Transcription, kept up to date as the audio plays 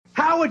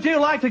How would you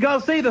like to go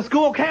see the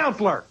school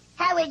counselor?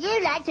 How would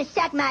you like to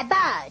suck my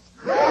balls?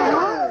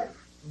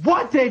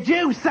 What did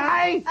you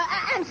say?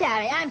 I'm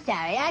sorry.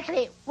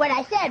 Actually, what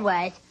I said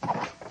was...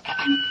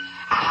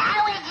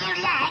 How would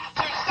you like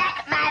to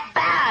suck my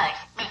balls,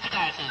 Mr.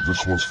 Garrison?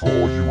 This one's for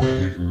all you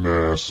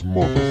hating-ass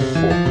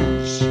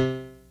motherfuckers.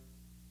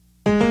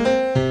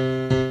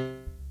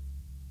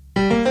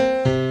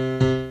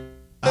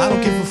 I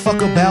don't give a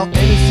fuck about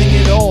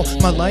anything at all.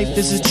 My life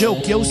is a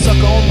joke, yo, suck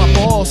all my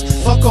balls.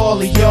 Fuck all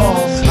of y'all.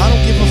 I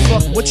don't give a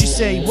fuck what you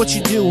say, what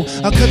you do.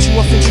 I'll cut you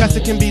off in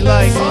traffic and be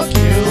like, fuck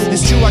you.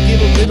 It's true, I get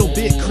a little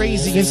bit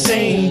crazy,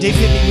 insane. They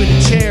hit me with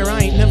a chair,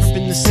 I ain't never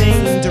been the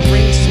same.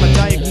 Deranged is my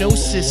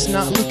diagnosis,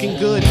 not looking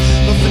good.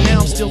 But for now,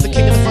 I'm still the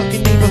king of the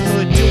fucking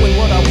neighborhood, doing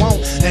what I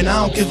want. And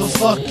I don't give a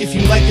fuck if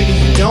you like it or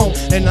you don't.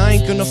 And I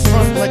ain't gonna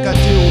front like I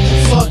do.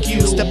 Fuck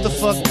you, step the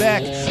fuck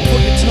back.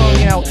 Put your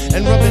tongue out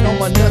and rub it on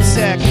my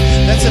nutsack.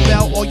 That's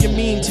about all you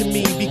mean to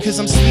me, because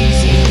I'm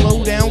sleazy,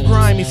 low down,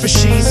 grimy, for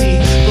sheezy.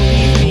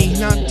 Believe me,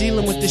 not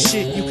dealing with this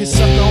shit. You can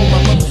suck on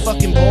my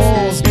motherfucking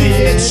balls,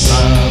 bitch.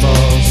 My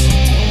balls,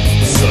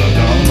 suck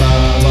on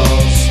my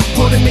balls.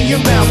 Put them in your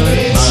mouth,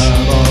 bitch.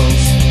 My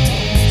balls,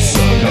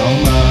 suck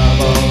on my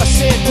balls. I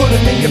said put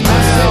them in your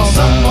mouth.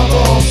 Suck my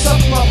balls,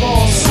 suck my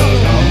balls, suck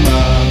on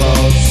my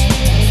balls.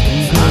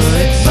 I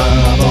said suck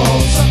my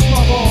balls, suck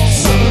my balls,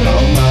 suck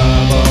on my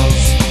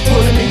balls.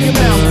 Put them in your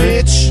mouth,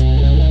 bitch.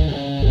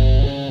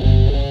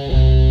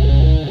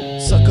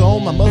 Suck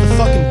on my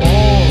motherfucking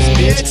balls,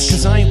 bitch.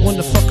 Cause I ain't one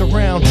to fuck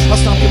around. I'll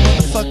stomp your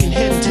motherfucking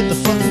head into the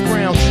fucking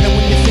ground. And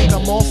when you think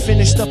I'm all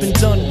finished up and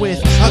done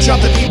with, I'll drop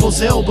the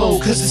people's elbow,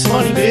 cause it's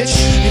funny, bitch.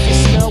 If you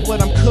smell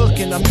what I'm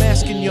cooking, I'm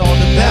asking y'all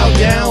to bow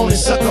down and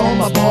suck on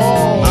my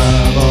balls.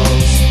 My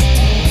balls,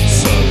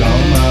 suck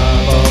on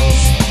my balls.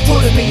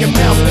 Put them in your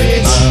mouth,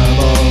 bitch. My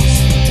balls,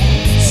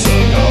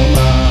 suck on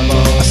my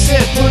balls. I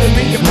said put them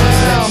in your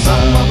mouth.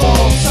 Suck my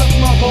balls, suck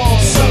my balls,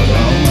 suck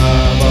on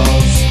my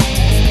balls.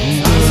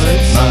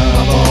 Suck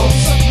my balls,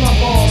 suck my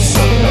balls,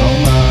 suck on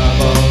my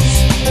balls.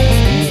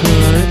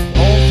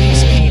 All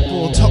these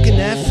people talking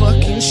that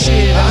fucking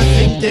shit, I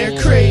think they're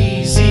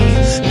crazy.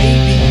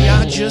 Maybe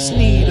I just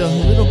need a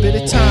little bit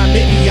of time.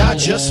 Maybe I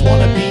just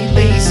wanna be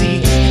lazy.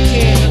 You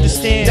can't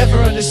understand,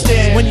 never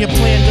understand, when your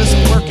plan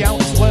doesn't work out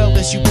as well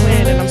as you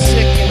planned. And I'm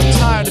sick and I'm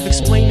tired of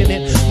explaining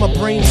it. My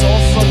brain's all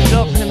fucked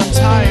up and I'm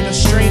tired of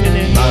straining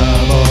it.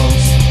 My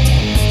balls,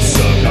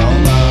 suck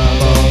on my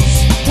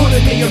balls. Put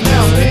it in your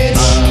mouth, bitch.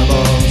 My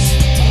balls,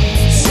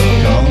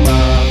 suck on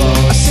my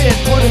balls. I said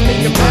put it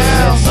in your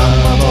mouth. Suck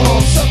my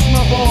balls, suck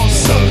my balls,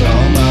 suck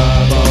on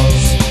my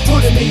balls.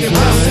 Put it in your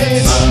mouth,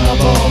 bitch. Suck my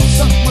balls,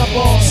 suck my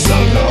balls,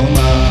 suck on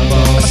my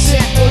balls. I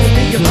said put it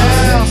in your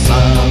mouth.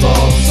 Suck my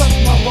balls, suck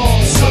my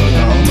balls, suck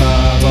on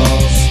my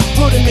balls.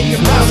 Put it in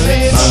your mouth,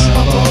 bitch. Suck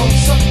my balls,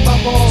 suck my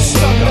balls,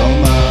 suck on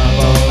my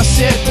balls. I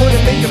said put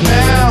it in your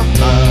mouth.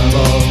 My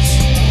balls,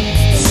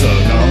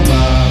 suck on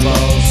my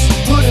balls.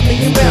 Put it in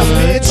your mouth,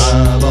 bitch.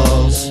 My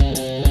balls,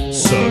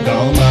 suck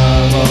on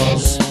my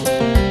balls.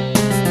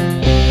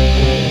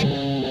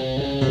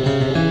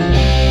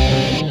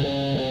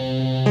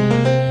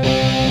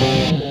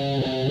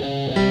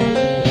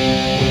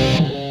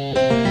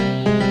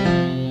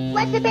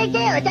 What's the big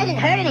deal? It doesn't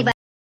hurt anybody.